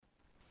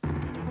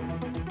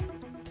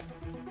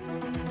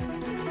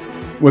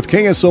With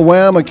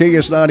KSOM and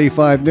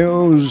KS95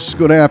 News,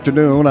 good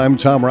afternoon. I'm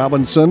Tom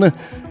Robinson.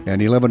 An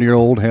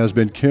 11-year-old has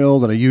been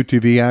killed in a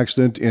UTV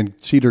accident in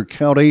Cedar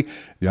County.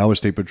 The Iowa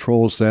State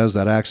Patrol says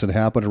that accident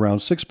happened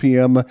around 6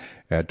 p.m.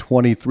 at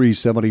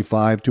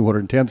 2375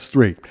 210th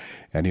Street.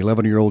 An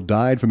 11-year-old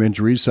died from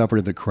injuries suffered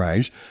in the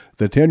crash.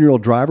 The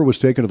 10-year-old driver was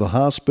taken to the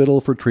hospital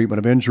for treatment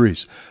of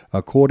injuries.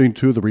 According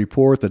to the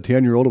report, the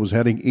 10-year-old was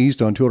heading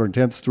east on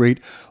 210th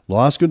Street,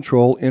 lost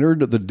control,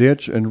 entered the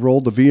ditch, and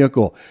rolled the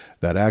vehicle.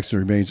 That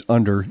accident remains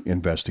under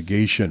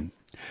investigation.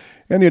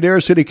 And the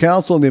Adair City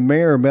Council and the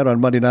mayor met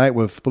on Monday night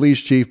with Police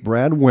Chief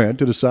Brad Wendt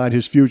to decide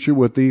his future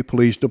with the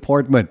police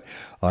department.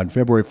 On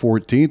February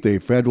 14th, a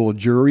federal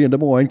jury in Des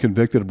Moines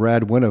convicted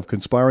Brad Wendt of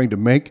conspiring to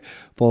make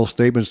false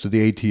statements to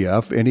the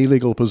ATF and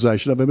illegal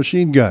possession of a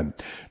machine gun.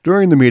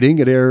 During the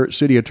meeting, Adair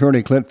City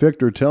Attorney Clint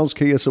Victor tells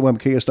KSOM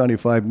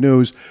KS95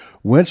 News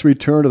Wendt's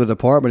return to the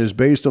department is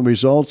based on the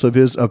results of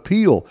his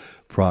appeal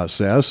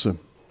process.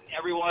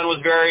 Everyone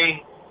was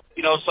very,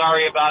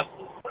 sorry about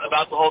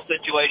the whole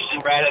situation.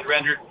 Brad had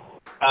rendered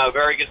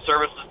very good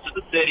services to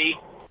the city,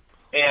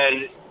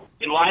 and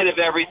in light of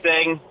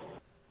everything,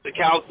 the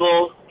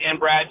council and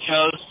Brad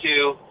chose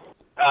to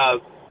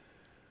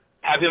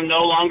have him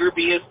no longer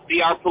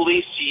be our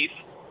police chief.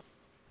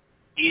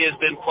 He has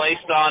been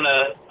placed on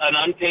an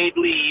unpaid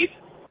leave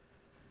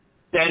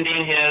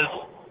pending his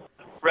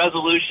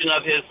resolution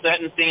of his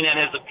sentencing and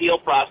his appeal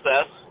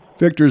process.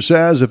 Victor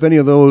says if any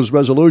of those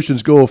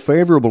resolutions go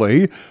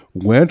favorably,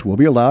 Wendt will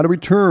be allowed to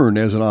return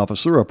as an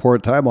officer, a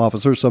part-time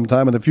officer,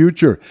 sometime in the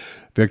future.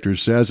 Victor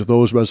says if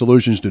those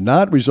resolutions do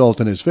not result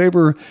in his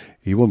favor,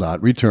 he will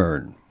not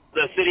return.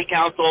 The city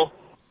council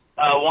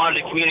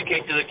wanted to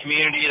communicate to the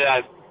community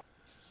that,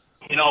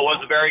 it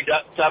was a very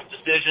tough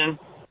decision,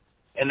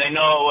 and they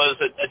know it was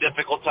a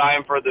difficult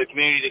time for the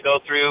community to go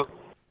through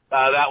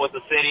that with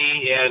the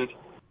city, and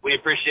we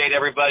appreciate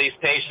everybody's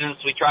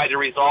patience. We tried to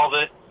resolve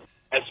it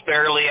as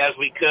fairly as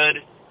we could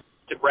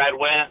to Brad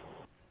Wendt,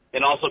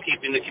 and also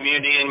keeping the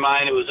community in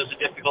mind. It was just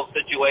a difficult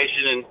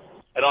situation, and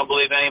I don't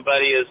believe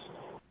anybody is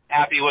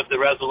happy with the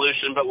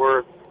resolution, but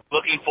we're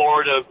looking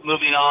forward to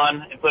moving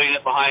on and putting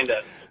it behind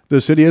us.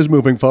 The city is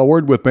moving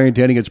forward with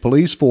maintaining its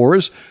police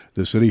force.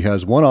 The city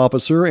has one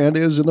officer and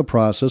is in the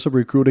process of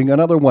recruiting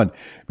another one.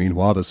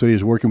 Meanwhile, the city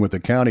is working with the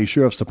county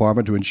sheriff's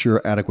department to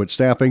ensure adequate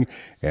staffing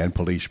and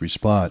police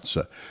response.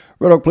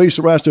 Red Oak Police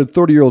arrested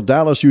 30-year-old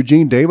Dallas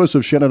Eugene Davis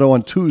of Shenandoah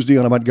on Tuesday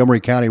on a Montgomery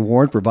County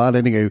warrant for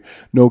violating a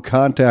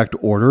no-contact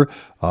order.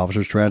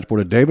 Officers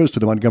transported Davis to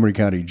the Montgomery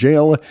County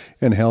Jail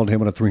and held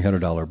him on a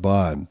 $300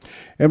 bond.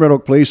 And Red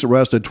Oak Police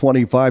arrested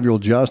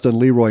 25-year-old Justin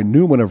Leroy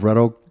Newman of Red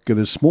Oak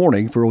this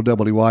morning for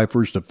OWI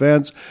first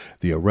offense.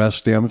 The arrest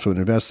stems from an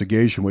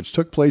investigation which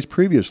took place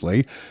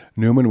previously.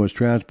 Newman was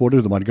transported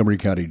to the Montgomery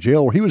County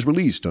Jail where he was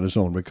released on his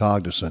own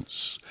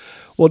recognizance.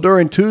 Well,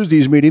 during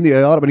Tuesday's meeting,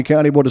 the Audubon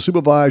County Board of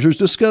Supervisors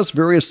discussed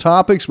various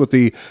topics with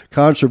the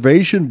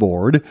Conservation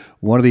Board.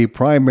 One of the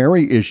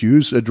primary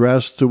issues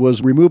addressed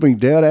was removing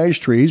dead ash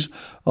trees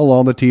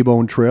along the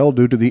T-Bone Trail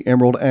due to the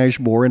emerald ash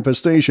borer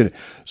infestation.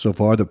 So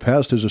far, the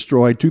pest has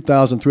destroyed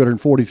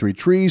 2,343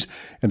 trees,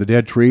 and the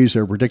dead trees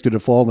are predicted to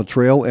fall on the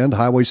trail and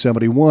Highway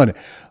 71.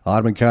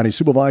 Audubon County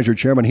Supervisor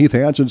Chairman Heath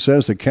Hansen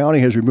says the county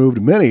has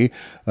removed many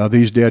of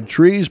these dead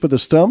trees, but the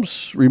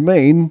stumps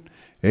remain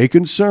a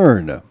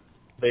concern.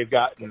 They've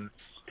gotten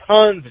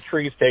tons of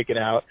trees taken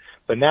out,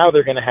 but now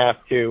they're going to have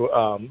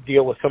to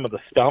deal with some of the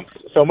stumps.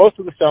 So most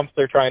of the stumps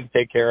they're trying to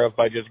take care of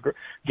by just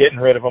getting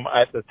rid of them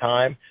at the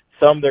time.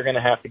 Some they're going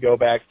to have to go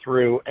back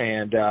through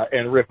and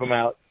rip them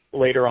out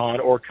later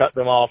on or cut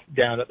them off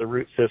down at the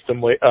root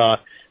system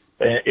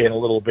in a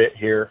little bit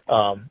here.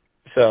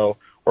 So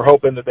we're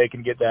hoping that they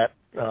can get that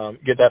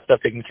stuff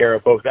taken care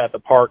of both at the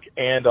park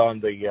and on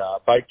the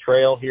bike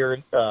trail here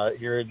in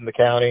the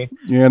county.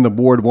 Yeah, and the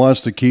board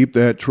wants to keep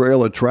that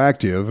trail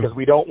attractive because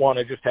we don't want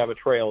to just have a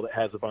trail that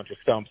has a bunch of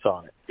stumps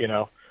on it.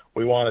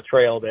 We want a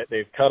trail that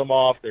they've cut them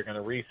off. They're going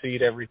to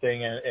reseed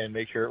everything and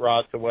make sure it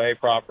rots away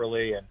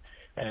properly.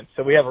 And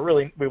so we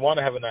want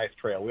to have a nice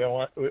trail. We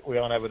want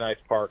to have a nice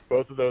park.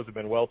 Both of those have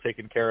been well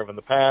taken care of in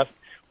the past.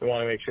 We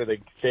want to make sure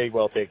they stay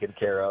well taken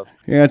care of.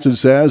 Hansen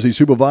says the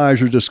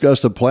supervisors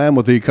discussed a plan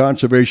with the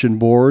Conservation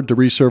Board to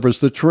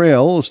resurface the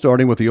trail,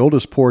 starting with the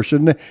oldest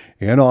portion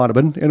in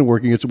Audubon and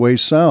working its way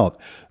south.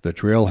 The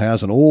trail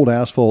has an old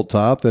asphalt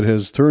top that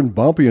has turned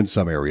bumpy in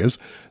some areas.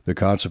 The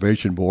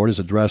Conservation Board is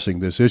addressing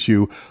this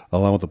issue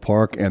along with the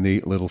park and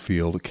the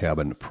Littlefield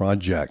Cabin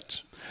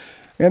project.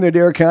 And the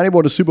Adair County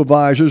Board of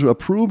Supervisors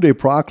approved a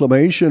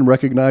proclamation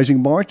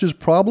recognizing March as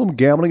Problem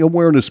Gambling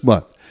Awareness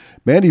Month.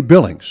 Mandy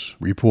Billings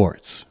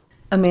reports.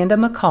 Amanda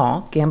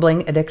McCall,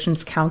 gambling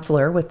addictions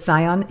counselor with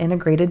Zion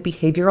Integrated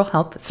Behavioral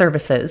Health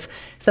Services,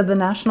 said the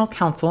National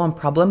Council on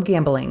Problem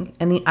Gambling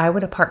and the Iowa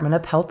Department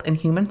of Health and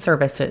Human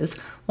Services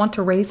want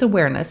to raise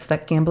awareness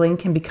that gambling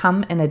can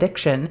become an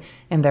addiction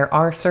and there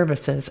are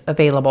services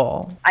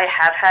available. I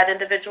have had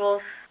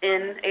individuals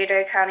in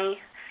Adair County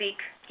seek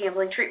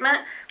gambling treatment,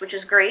 which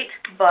is great,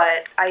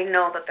 but I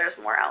know that there's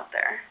more out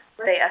there.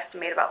 They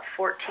estimate about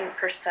 14%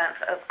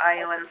 of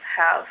Iowans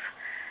have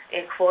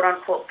a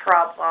quote-unquote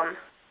problem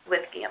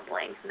with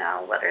gambling.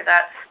 Now, whether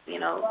that's,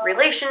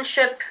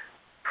 relationship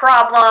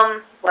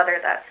problem, whether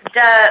that's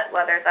debt,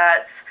 whether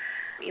that's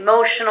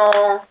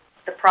emotional,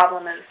 the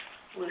problem is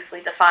loosely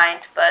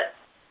defined, but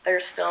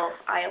there's still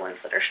Iowans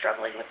that are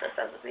struggling with this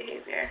as a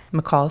behavior.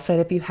 McCall said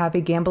if you have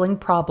a gambling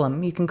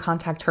problem, you can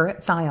contact her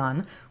at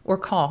Zion or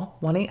call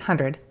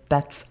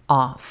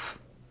 1-800-BETS-OFF.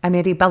 I'm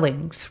Mandy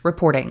Billings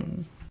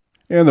reporting.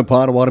 And the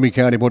Potawatomi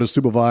County Board of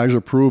Supervisors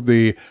approved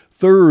the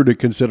third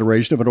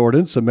consideration of an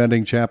ordinance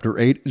amending Chapter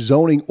 8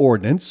 zoning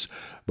ordinance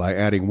by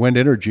adding wind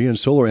energy and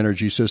solar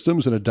energy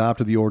systems and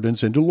adopted the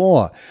ordinance into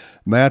law.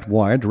 Matt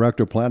Wyatt,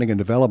 Director of Planning and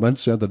Development,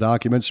 said the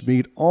documents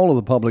meet all of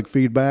the public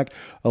feedback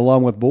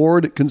along with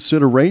board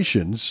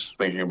considerations.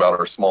 Thinking about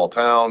our small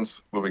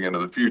towns, moving into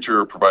the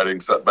future, providing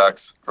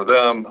setbacks for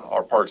them,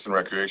 our parks and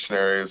recreation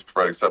areas,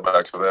 providing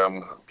setbacks for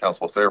them,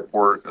 Council Bluffs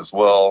Airport as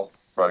well,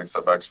 providing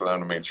setbacks for them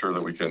to make sure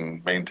that we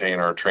can maintain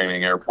our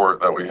training airport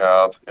that we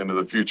have into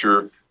the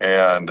future.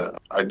 And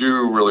I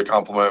do really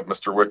compliment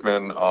Mr.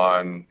 Wickman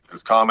on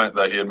his comment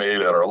that he had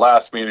made at our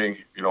last meeting.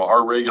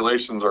 Our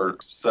regulations are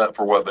set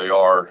for what they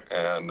are,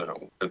 and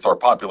it's our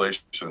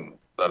population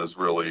that is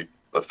really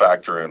the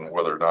factor in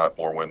whether or not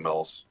more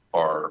windmills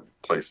are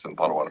placed in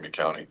Potawatomi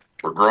County.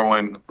 We're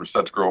growing, we're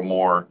set to grow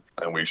more,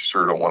 and we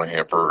sure don't want to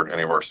hamper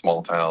any of our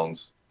small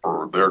towns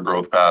for their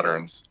growth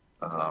patterns.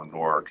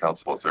 Nor our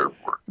Council Bluffs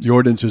Airport. The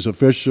ordinance is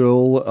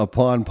official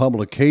upon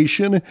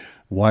publication.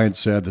 Wyatt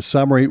said the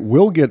summary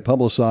will get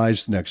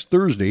publicized next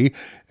Thursday,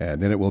 and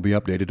then it will be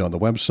updated on the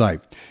website.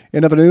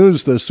 In other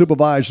news, the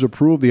supervisors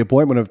approved the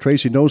appointment of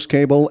Tracy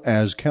Noscable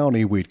as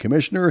County Weed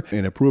Commissioner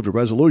and approved a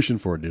resolution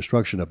for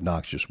destruction of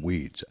noxious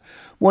weeds.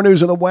 More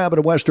news on the web at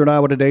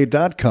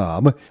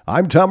westerniowatoday.com.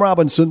 I'm Tom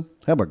Robinson.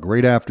 Have a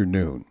great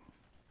afternoon.